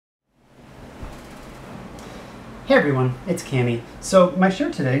Hey everyone, it's Cami. So my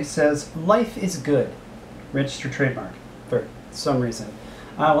shirt today says, "Life is good," registered trademark, for some reason.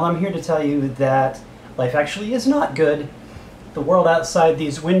 Well, I'm here to tell you that life actually is not good. The world outside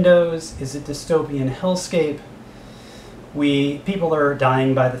these windows is a dystopian hellscape. People are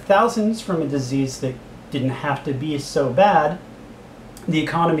dying by the thousands from a disease that didn't have to be so bad. The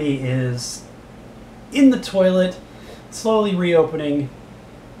economy is in the toilet, slowly reopening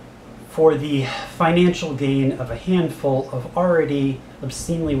for the financial gain of a handful of already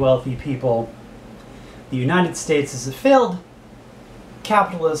obscenely wealthy people. The United States is a failed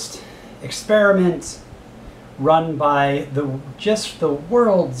capitalist experiment run by just the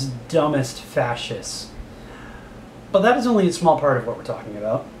world's dumbest fascists. But that is only a small part of what we're talking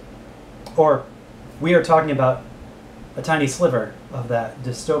about. Or we are talking about a tiny sliver of that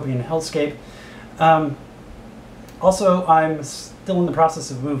dystopian hellscape. Also, I'm still in the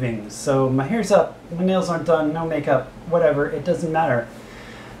process of moving, so my hair's up, my nails aren't done, no makeup, whatever, it doesn't matter.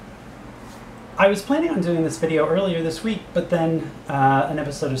 I was planning on doing this video earlier this week, but then an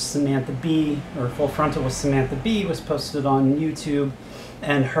episode of Samantha Bee, or Full Frontal with Samantha Bee, was posted on YouTube,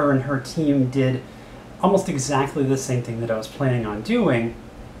 and her team did almost exactly the same thing that I was planning on doing.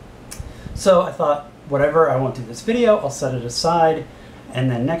 So I thought, whatever, I won't do this video, I'll set it aside, and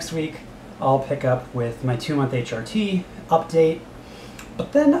then next week I'll pick up with my 2-month HRT update.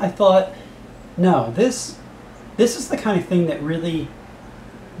 But then I thought, no, this is the kind of thing that really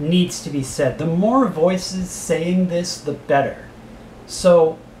needs to be said. The more voices saying this, the better.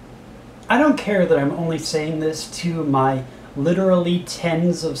 So I don't care that I'm only saying this to my literally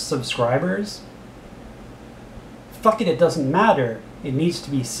tens of subscribers. Fuck it, it doesn't matter. It needs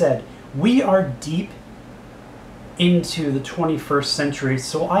to be said. We are deep into the 21st century,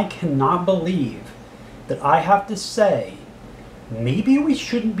 so I cannot believe that I have to say, maybe we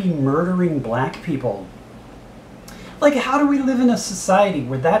shouldn't be murdering black people. Like, how do we live in a society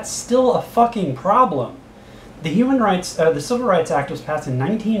where that's still a fucking problem? The Civil Rights Act was passed in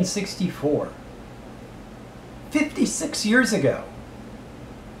 1964. 56 years ago.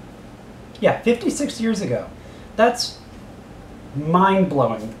 Yeah, 56 years ago. That's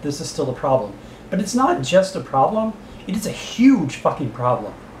mind-blowing that this is still a problem. But it's not just a problem, it is a huge fucking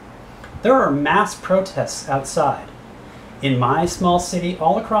problem. There are mass protests outside in my small city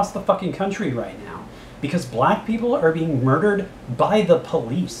all across the fucking country right now because black people are being murdered by the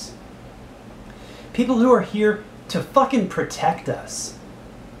police. People who are here to fucking protect us.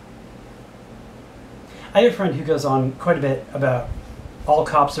 I have a friend who goes on quite a bit about all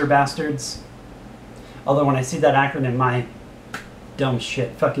cops are bastards. Although when I see that acronym, my dumb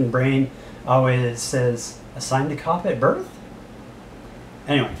shit fucking brain always says, assigned a cop at birth?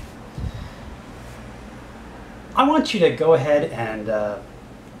 Anyway. I want you to go ahead and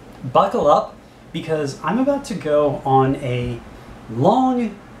buckle up because I'm about to go on a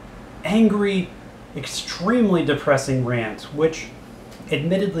long, angry, extremely depressing rant, which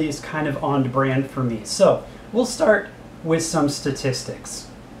admittedly is kind of on brand for me. So we'll start with some statistics.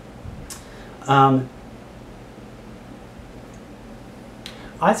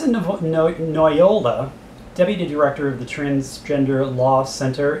 Isa Noyola, Deputy Director of the Transgender Law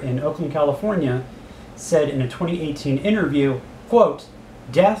Center in Oakland, California, said in a 2018 interview, quote,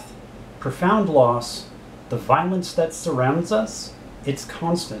 "Death, profound loss, the violence that surrounds us, it's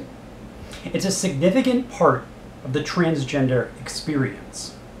constant. It's a significant part of the transgender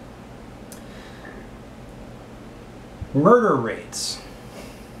experience." Murder rates.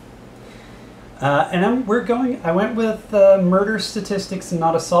 I went with murder statistics and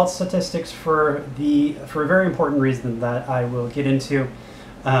not assault statistics for a very important reason that I will get into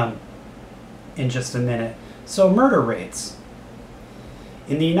in just a minute. So murder rates.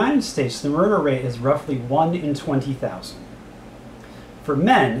 In the United States, the murder rate is roughly 1 in 20,000. For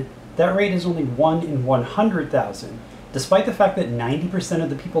men, that rate is only 1 in 100,000, despite the fact that 90% of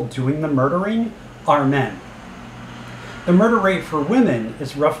the people doing the murdering are men. The murder rate for women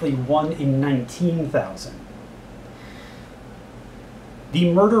is roughly 1 in 19,000.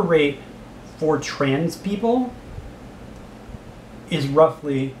 The murder rate for trans people is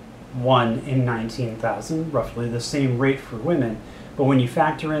roughly 1 in 19,000, roughly the same rate for women. But when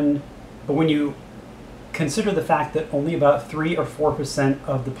you consider the fact that only about 3 or 4%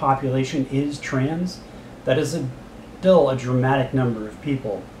 of the population is trans, that is still a dramatic number of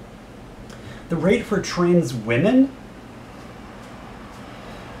people. The rate for trans women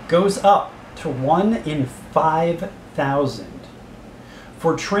goes up to 1 in 5,000.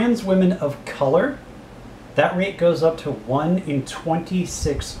 For trans women of color, that rate goes up to 1 in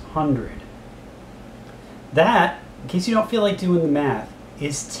 2,600. That, in case you don't feel like doing the math,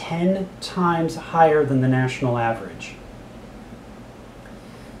 is 10 times higher than the national average.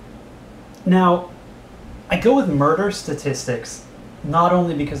 Now, I go with murder statistics not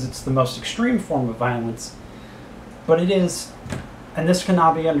only because it's the most extreme form of violence, but it is, and this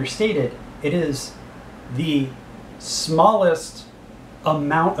cannot be understated, it is the smallest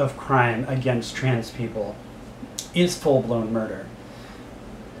amount of crime against trans people is full-blown murder.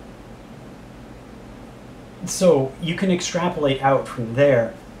 So you can extrapolate out from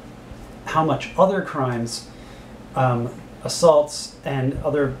there how much other crimes, assaults,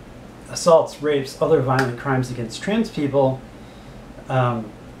 rapes, other violent crimes against trans people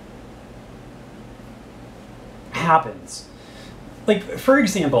happens. Like, for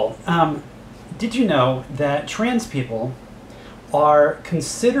example, did you know that trans people are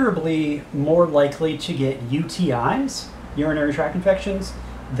considerably more likely to get UTIs, urinary tract infections,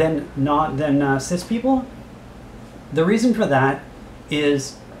 than cis people? The reason for that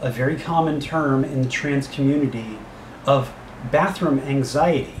is a very common term in the trans community of bathroom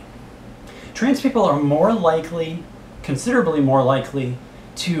anxiety. Trans people are more likely, considerably more likely,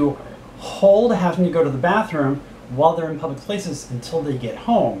 to hold having to go to the bathroom while they're in public places until they get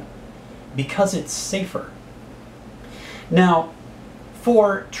home because it's safer. Now,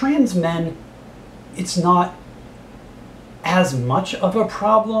 for trans men, it's not as much of a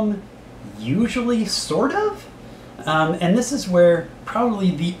problem, usually, sort of. And this is where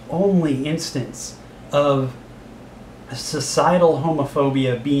probably the only instance of societal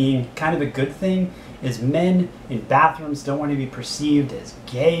homophobia being kind of a good thing is men in bathrooms don't want to be perceived as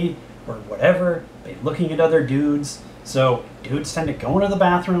gay or whatever by looking at other dudes. So dudes tend to go into the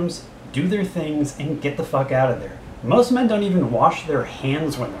bathrooms, do their things, and get the fuck out of there. Most men don't even wash their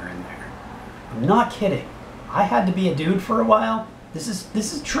hands when they're in there. I'm not kidding. I had to be a dude for a while. This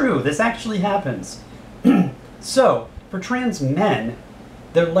is true. This actually happens. So, for trans men,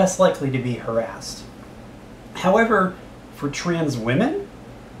 they're less likely to be harassed. However, for trans women,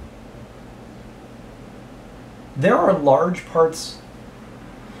 there are large parts,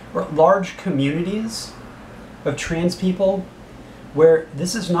 or large communities of trans people where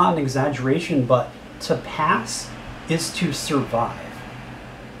this is not an exaggeration, but to pass is to survive.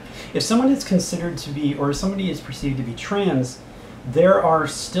 If someone is considered to be, or somebody is perceived to be trans, there are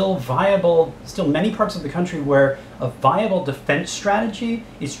still many parts of the country where a viable defense strategy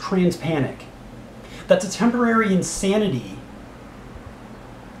is trans panic. That's a temporary insanity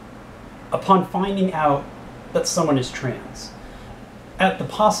upon finding out that someone is trans, at the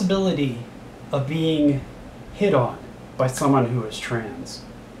possibility of being hit on by someone who is trans.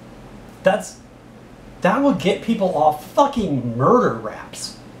 That will get people off fucking murder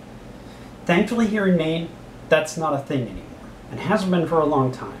raps. Thankfully here in Maine, that's not a thing anymore, and hasn't been for a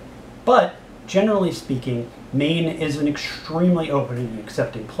long time. But generally speaking, Maine is an extremely open and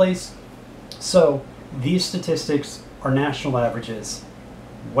accepting place, so these statistics are national averages,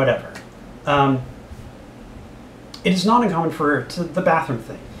 whatever. It is not uncommon for the bathroom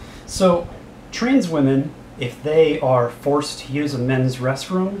thing. So trans women, if they are forced to use a men's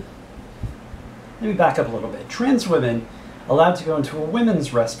restroom, let me back up a little bit. Trans women allowed to go into a women's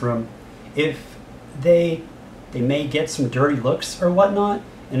restroom if they may get some dirty looks or whatnot,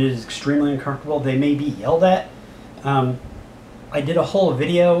 and it is extremely uncomfortable. They may be yelled at. I did a whole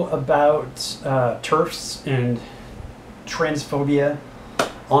video about TERFs and transphobia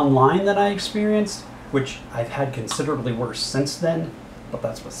online that I experienced, which I've had considerably worse since then, but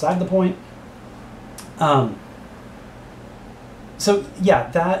that's beside the point. So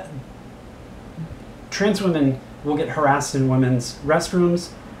yeah, trans women will get harassed in women's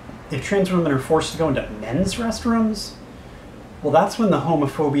restrooms. If trans women are forced to go into men's restrooms, well, that's when the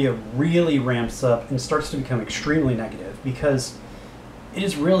homophobia really ramps up and starts to become extremely negative, because it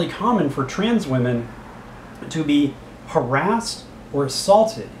is really common for trans women to be harassed or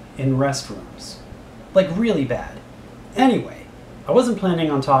assaulted in restrooms. Like, really bad. Anyway, I wasn't planning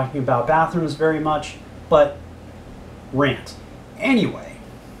on talking about bathrooms very much, but rant. Anyway,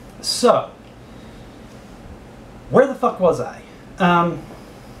 so, where the fuck was I?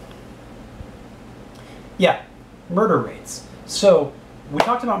 Yeah, murder rates. So, we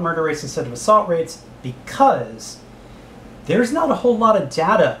talked about murder rates instead of assault rates because there's not a whole lot of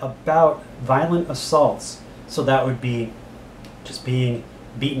data about violent assaults. So that would be just being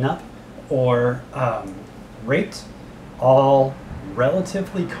beaten up or raped, all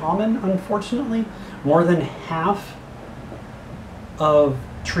relatively common, unfortunately. More than half of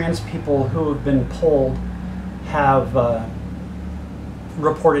trans people who have been polled have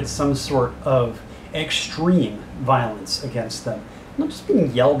reported some sort of extreme violence against them. Not just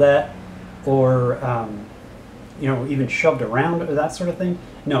being yelled at or even shoved around or that sort of thing.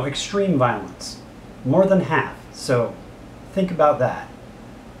 No, extreme violence. More than half. So think about that.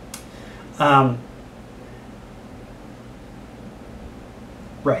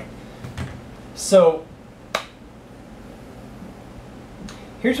 Right. So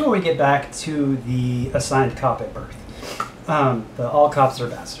here's where we get back to the assigned cop at birth. The all cops are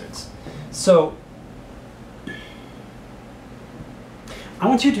bastards. So I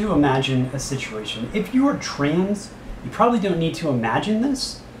want you to imagine a situation. If you are trans, you probably don't need to imagine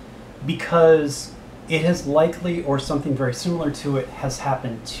this because it has likely, or something very similar to it, has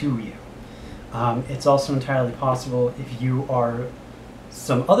happened to you. It's also entirely possible if you are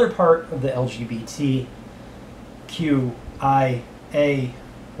some other part of the LGBTQIA,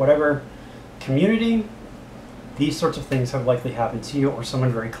 whatever community, these sorts of things have likely happened to you or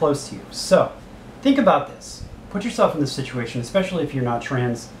someone very close to you. So think about this. Put yourself in this situation, especially if you're not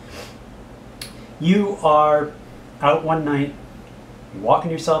trans. You are out one night, you're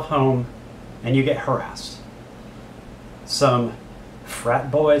walking yourself home, and you get harassed. Some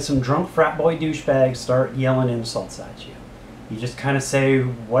drunk frat boy douchebags start yelling insults at you. You just kind of say,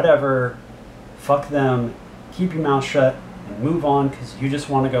 whatever, fuck them, keep your mouth shut, and move on because you just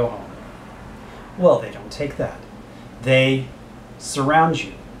want to go home. Well, they don't take that. They surround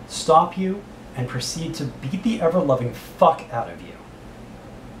you, stop you, and proceed to beat the ever-loving fuck out of you.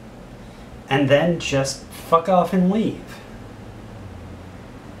 And then just fuck off and leave.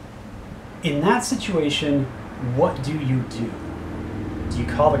 In that situation, what do you do? Do you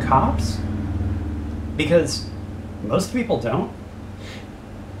call the cops? Because most people don't.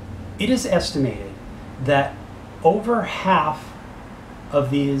 It is estimated that over half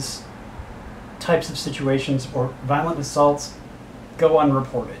of these types of situations or violent assaults go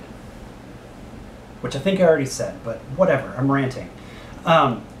unreported. Which I think I already said, but whatever, I'm ranting.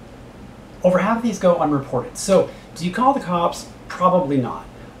 Over half of these go unreported. So, do you call the cops? Probably not.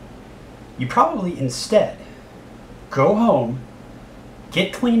 You probably instead go home,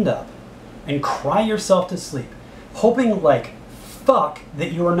 get cleaned up, and cry yourself to sleep, hoping like fuck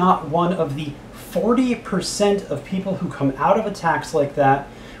that you are not one of the 40% of people who come out of attacks like that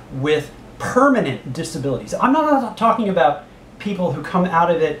with permanent disabilities. I'm not talking about people who come out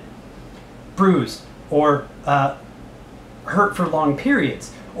of it bruised or hurt for long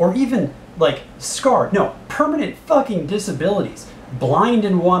periods, or even like scarred. No, permanent fucking disabilities. Blind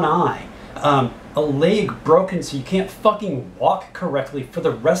in one eye, a leg broken so you can't fucking walk correctly for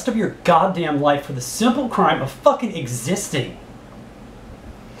the rest of your goddamn life for the simple crime of fucking existing.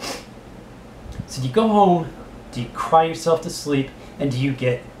 So do you go home, do you cry yourself to sleep, and do you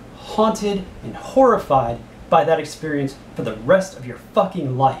get haunted and horrified by that experience for the rest of your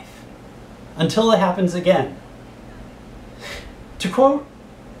fucking life? Until it happens again. To quote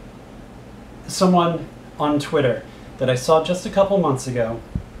someone on Twitter that I saw just a couple months ago,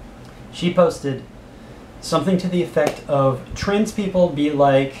 she posted something to the effect of, trans people be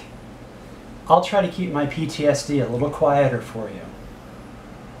like, I'll try to keep my PTSD a little quieter for you.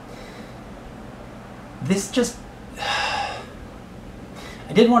 This just... I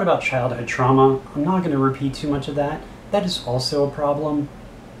did one about childhood trauma. I'm not going to repeat too much of that. That is also a problem.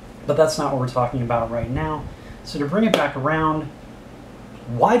 But that's not what we're talking about right now. So to bring it back around,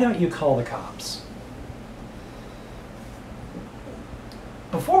 why don't you call the cops?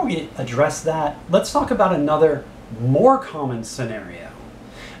 Before we address that, let's talk about another more common scenario.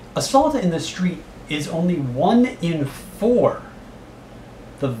 Assault in the street is only 1 in 4.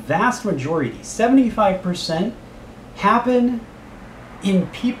 The vast majority, 75%, happen in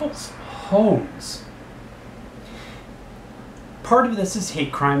people's homes. Part of this is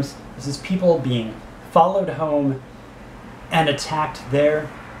hate crimes. This is people being followed home and attacked there.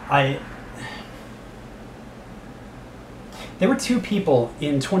 There were 2 people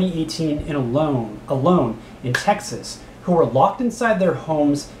in 2018 alone in Texas who were locked inside their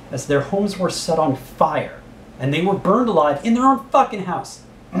homes as their homes were set on fire. And they were burned alive in their own fucking house.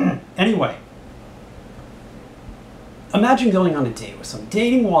 Anyway, imagine going on a date with someone.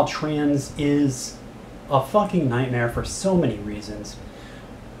 Dating while trans is a fucking nightmare for so many reasons.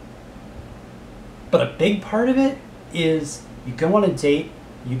 But a big part of it is you go on a date,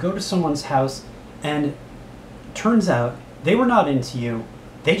 you go to someone's house, and it turns out they were not into you,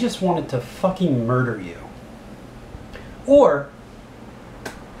 they just wanted to fucking murder you. Or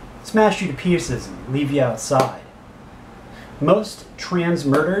smash you to pieces and leave you outside. Most trans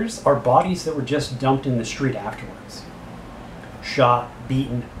murders are bodies that were just dumped in the street afterwards. Shot,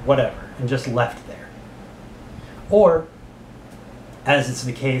 beaten, whatever, and just left there. Or, as is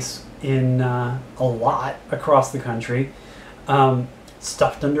the case in a lot across the country,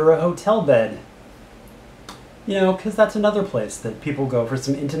 stuffed under a hotel bed. You know, because that's another place that people go for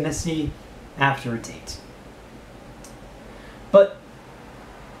some intimacy after a date. But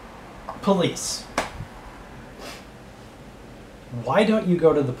police. Why don't you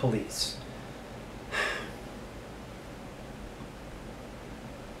go to the police?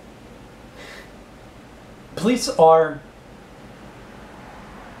 Police are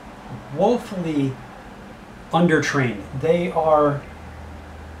woefully undertrained.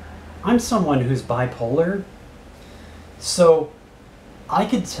 I'm someone who's bipolar, so I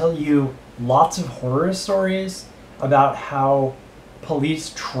could tell you lots of horror stories about how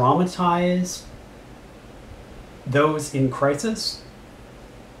police traumatize those in crisis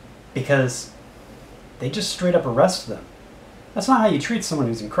because they just straight up arrest them. That's not how you treat someone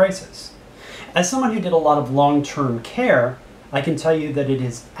who's in crisis. As someone who did a lot of long-term care, I can tell you that it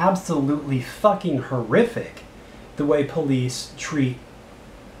is absolutely fucking horrific the way police treat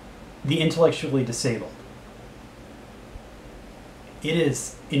the intellectually disabled. It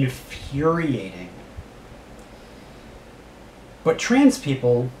is infuriating. But trans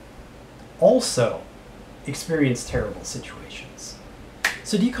people also experience terrible situations.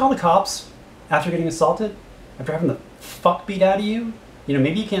 So do you call the cops after getting assaulted? After having the fuck beat out of you? You know,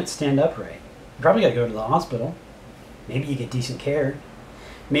 maybe you can't stand upright. You probably gotta go to the hospital. Maybe you get decent care.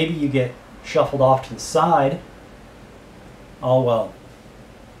 Maybe you get shuffled off to the side. All well.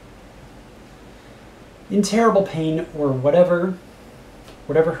 In terrible pain or whatever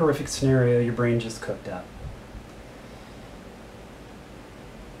horrific scenario your brain just cooked up.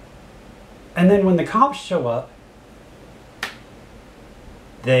 And then when the cops show up,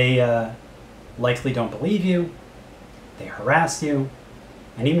 they likely don't believe you, they harass you,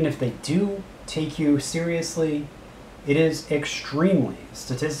 and even if they do take you seriously, it is extremely,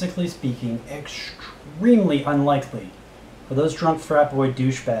 statistically speaking, extremely unlikely for those drunk frat boy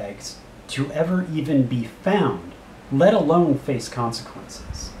douchebags to ever even be found, let alone face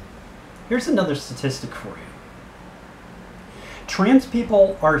consequences. Here's another statistic for you. Trans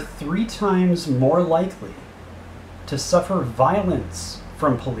people are 3 times more likely to suffer violence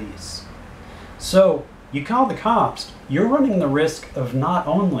from police. So, you call the cops, you're running the risk of not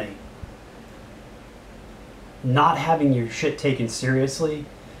only not having your shit taken seriously,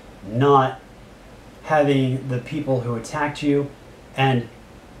 not having the people who attacked you, and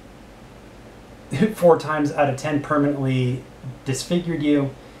 4 times out of 10 permanently disfigured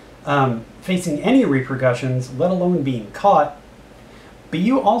you, facing any repercussions, let alone being caught. But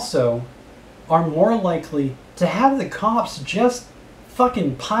you also are more likely to have the cops just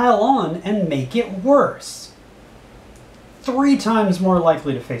fucking pile on and make it worse. 3 times more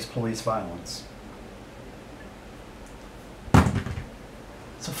likely to face police violence.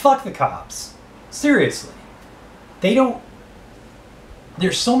 So fuck the cops. Seriously.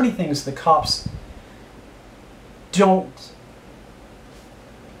 There's so many things the cops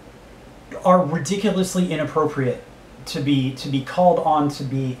are ridiculously inappropriate to be called on to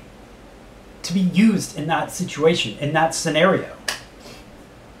be used in that situation, in that scenario.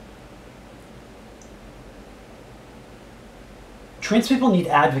 Trans people need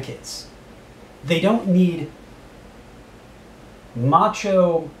advocates. They don't need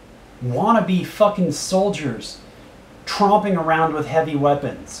macho wannabe fucking soldiers tromping around with heavy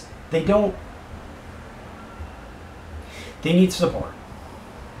weapons. They need support.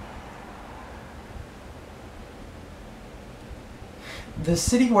 The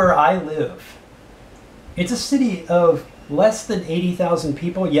city where I live, it's a city of less than 80,000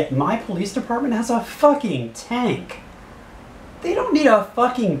 people, yet my police department has a fucking tank. They don't need a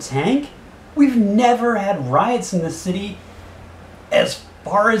fucking tank. We've never had riots in the city as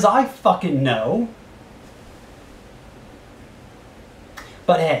far as I fucking know.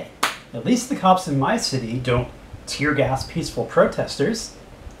 But hey, at least the cops in my city don't tear gas peaceful protesters.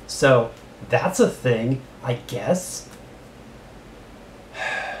 So that's a thing, I guess.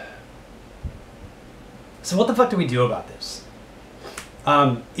 So what the fuck do we do about this?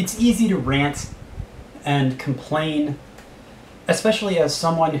 It's easy to rant and complain, especially as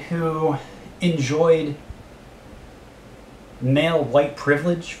someone who enjoyed male white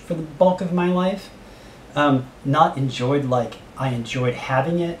privilege for the bulk of my life. Not enjoyed like I enjoyed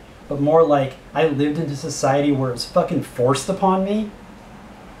having it, but more like I lived in a society where it was fucking forced upon me.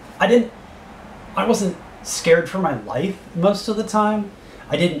 I wasn't scared for my life most of the time.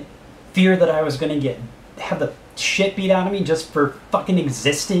 I didn't fear that I was going to have the shit beat out of me just for fucking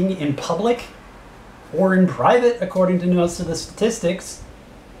existing in public or in private, according to most of the statistics.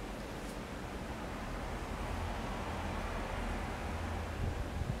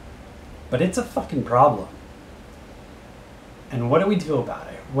 But it's a fucking problem. And what do we do about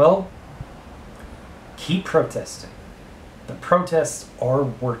it? Well, Keep protesting. The protests are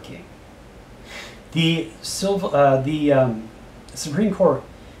working. The Supreme Court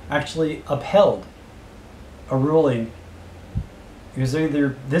actually upheld a ruling, it was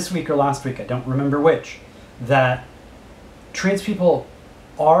either this week or last week, I don't remember which, that trans people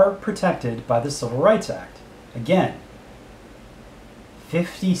are protected by the Civil Rights Act. Again,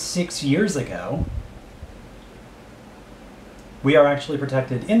 56 years ago, we are actually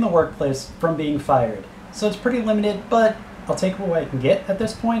protected in the workplace from being fired. So it's pretty limited, but I'll take what I can get at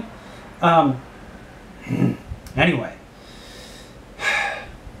this point. Anyway,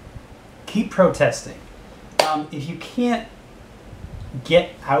 keep protesting. If you can't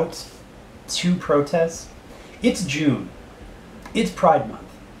get out to protest, it's June. It's Pride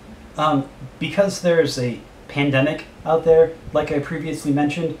Month. Because there's a pandemic out there, like I previously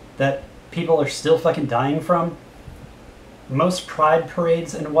mentioned, that people are still fucking dying from, most pride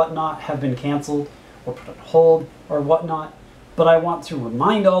parades and whatnot have been canceled or put on hold or whatnot. But I want to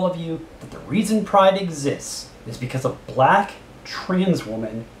remind all of you that the reason Pride exists is because a black trans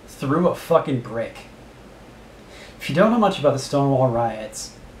woman threw a fucking brick. If you don't know much about the Stonewall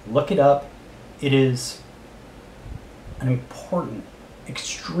riots, look it up. It is an important,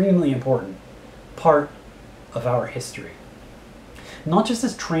 extremely important part of our history. Not just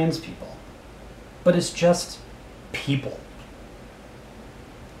as trans people, but as just people.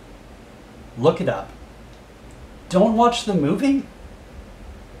 Look it up. Don't watch the movie.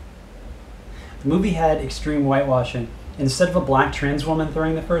 The movie had extreme whitewashing. Instead of a black trans woman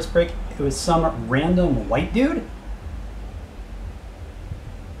throwing the first brick, it was some random white dude.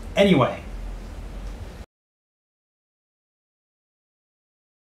 Anyway.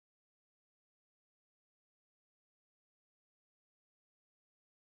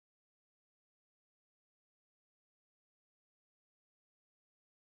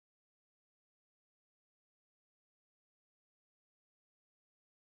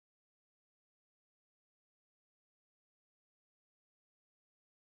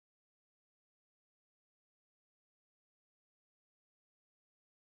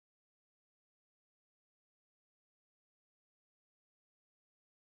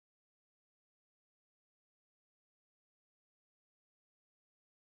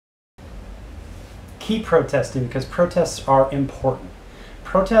 Keep protesting, because protests are important.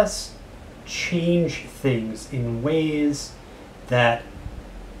 Protests change things in ways that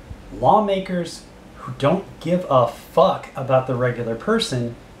lawmakers who don't give a fuck about the regular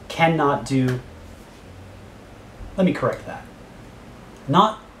person cannot do. Let me correct that.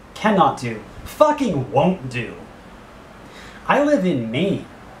 Not cannot do, fucking won't do. I live in Maine.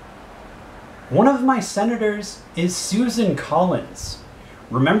 One of my senators is Susan Collins.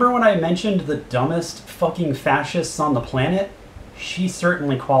 Remember when I mentioned the dumbest fucking fascists on the planet? She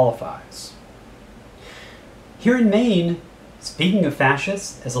certainly qualifies. Here in Maine, speaking of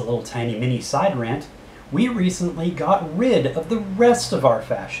fascists, as a little tiny mini side rant, we recently got rid of the rest of our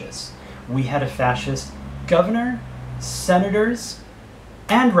fascists. We had a fascist governor, senators,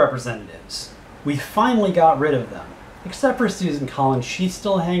 and representatives. We finally got rid of them. Except for Susan Collins, she's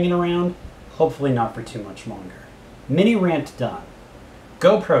still hanging around. Hopefully not for too much longer. Mini rant done.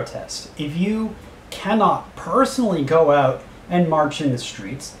 Go protest. If you cannot personally go out and march in the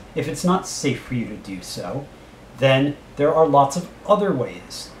streets, if it's not safe for you to do so, then there are lots of other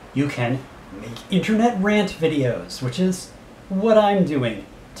ways. You can make internet rant videos, which is what I'm doing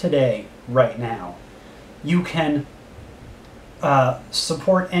today, right now. You can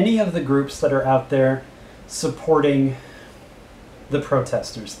support any of the groups that are out there supporting the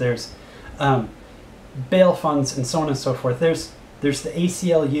protesters. There's bail funds and so on and so forth. There's the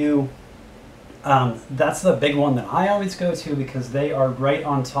ACLU. That's the big one that I always go to because they are right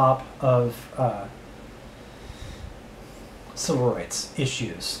on top of civil rights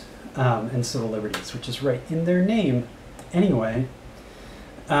issues and civil liberties, which is right in their name. Anyway,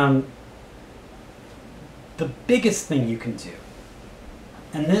 the biggest thing you can do,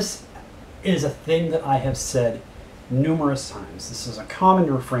 and this is a thing that I have said numerous times, this is a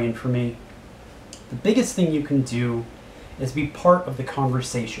common refrain for me, the biggest thing you can do is be part of the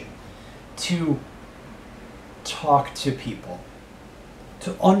conversation, to talk to people,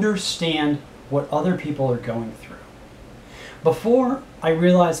 to understand what other people are going through. Before I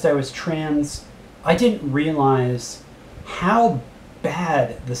realized I was trans, I didn't realize how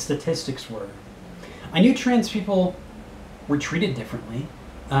bad the statistics were. I knew trans people were treated differently.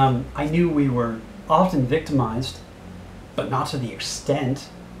 I knew we were often victimized, but not to the extent,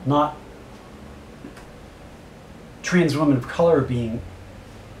 not trans women of color being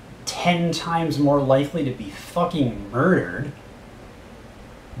 10 times more likely to be fucking murdered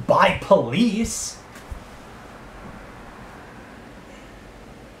by police.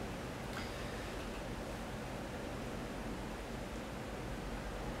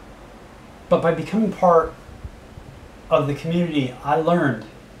 But by becoming part of the community, I learned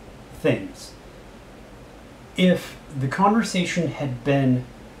things. If the conversation had been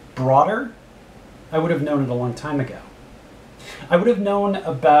broader, I would have known it a long time ago. I would have known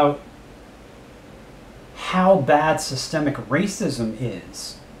about how bad systemic racism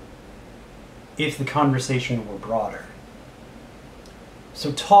is if the conversation were broader.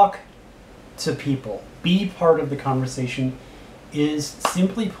 So talk to people. Be part of the conversation is,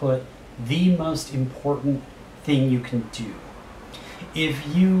 simply put, the most important thing you can do.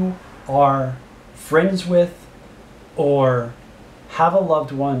 If you are friends with or have a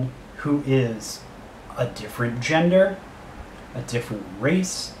loved one who is a different gender, a different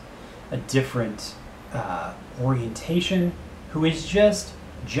race, a different orientation, who is just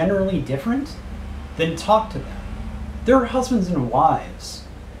generally different, then talk to them. There are husbands and wives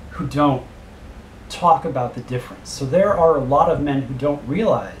who don't talk about the difference. So there are a lot of men who don't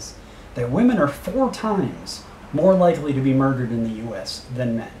realize that women are 4 times more likely to be murdered in the US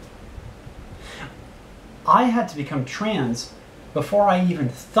than men. I had to become trans before I even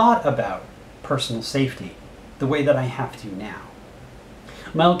thought about personal safety the way that I have to now.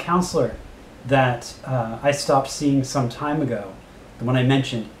 My old counselor that I stopped seeing some time ago, the one I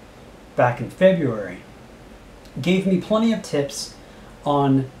mentioned back in February, gave me plenty of tips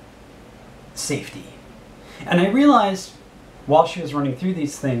on safety. And I realized while she was running through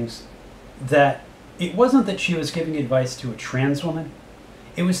these things that it wasn't that she was giving advice to a trans woman,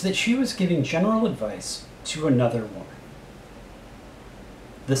 it was that she was giving general advice to another woman.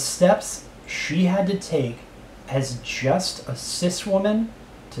 The steps she had to take as just a cis woman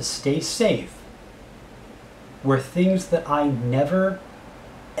to stay safe were things that I never,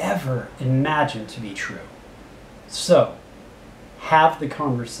 ever imagined to be true. So, have the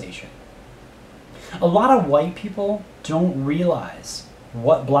conversation. A lot of white people don't realize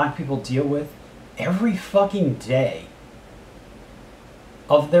what black people deal with every fucking day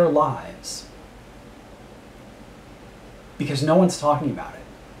of their lives because no one's talking about it.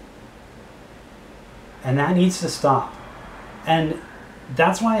 And that needs to stop. And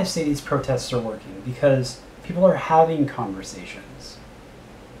that's why I say these protests are working, because people are having conversations.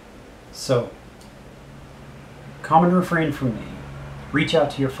 So, common refrain from me: reach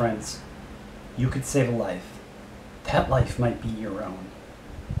out to your friends. You could save a life. That life might be your own.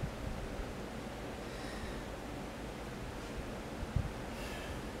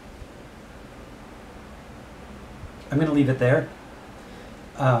 I'm going to leave it there.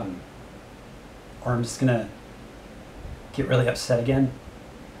 Or I'm just going to get really upset again.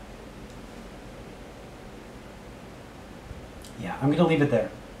 Yeah, I'm going to leave it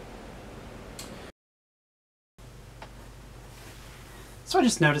there. So I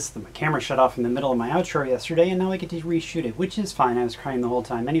just noticed that my camera shut off in the middle of my outro yesterday, and now I get to reshoot it, which is fine. I was crying the whole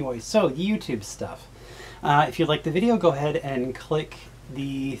time anyway. So, the YouTube stuff. If you like the video, go ahead and click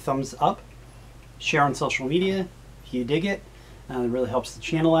the thumbs up. Share on social media if you dig it. It really helps the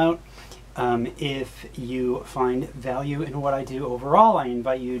channel out. If you find value in what I do overall, I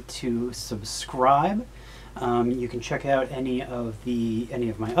invite you to subscribe. You can check out any of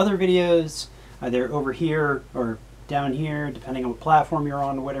my other videos, either over here or down here, depending on what platform you're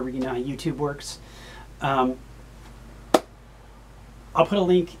on, whatever, you know how YouTube works. I'll put a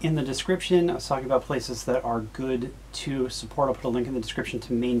link in the description. I was talking about places that are good to support. I'll put a link in the description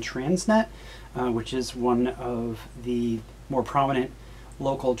to Maine Transnet, which is one of the more prominent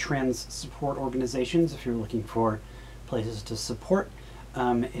local trans support organizations if you're looking for places to support.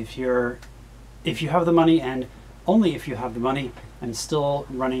 If you have the money, and only if you have the money, I'm still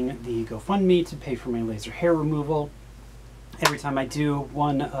running the GoFundMe to pay for my laser hair removal. Every time I do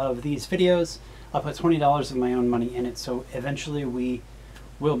one of these videos, I'll put $20 of my own money in it, so eventually we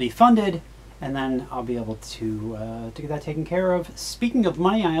will be funded, and then I'll be able to get that taken care of. Speaking of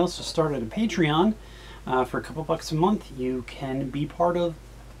money, I also started a Patreon. For a couple bucks a month, you can be part of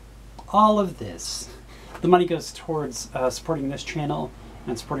all of this. The money goes towards supporting this channel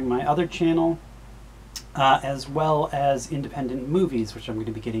and supporting my other channel, as well as independent movies, which I'm going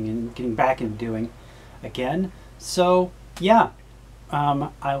to be getting back into doing again. So yeah,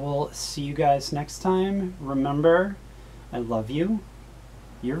 I will see you guys next time. Remember, I love you.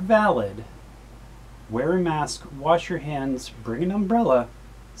 You're valid. Wear a mask, wash your hands, bring an umbrella,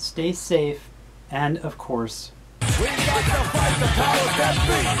 stay safe, and of course, we got to fight the powers that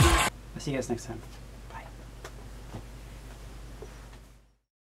be. I'll see you guys next time.